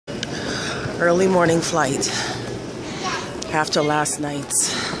Early morning flight after last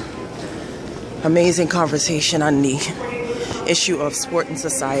night's amazing conversation on the issue of sport and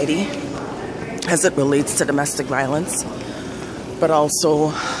society as it relates to domestic violence, but also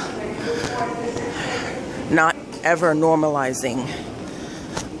not ever normalizing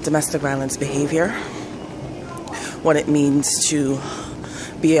domestic violence behavior, what it means to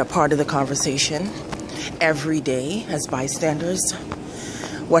be a part of the conversation every day as bystanders,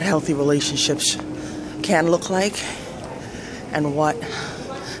 what healthy relationships can look like, and what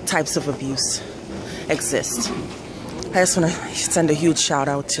types of abuse exist. I just want to send a huge shout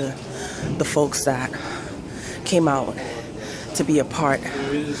out to the folks that came out to be a part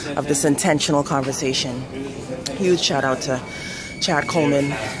of this intentional conversation. Huge shout out to Chad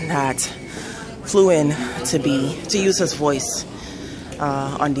Coleman that flew in to use his voice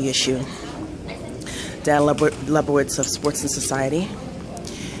on the issue. Dan Lebowitz of Sports and Society,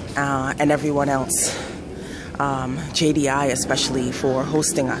 and everyone else. JDI especially for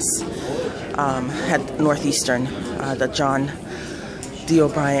hosting us at Northeastern, the John D.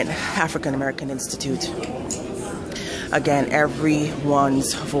 O'Brien African American Institute. Again,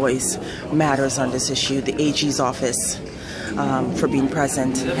 everyone's voice matters on this issue. The AG's office for being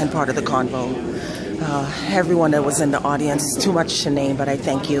present and part of the convo. Everyone that was in the audience, too much to name, but I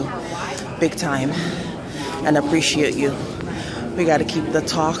thank you big time and appreciate you. We got to keep the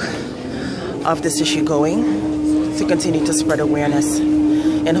talk of this issue going to continue to spread awareness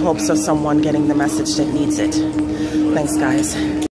in hopes of someone getting the message that needs it. Thanks, guys.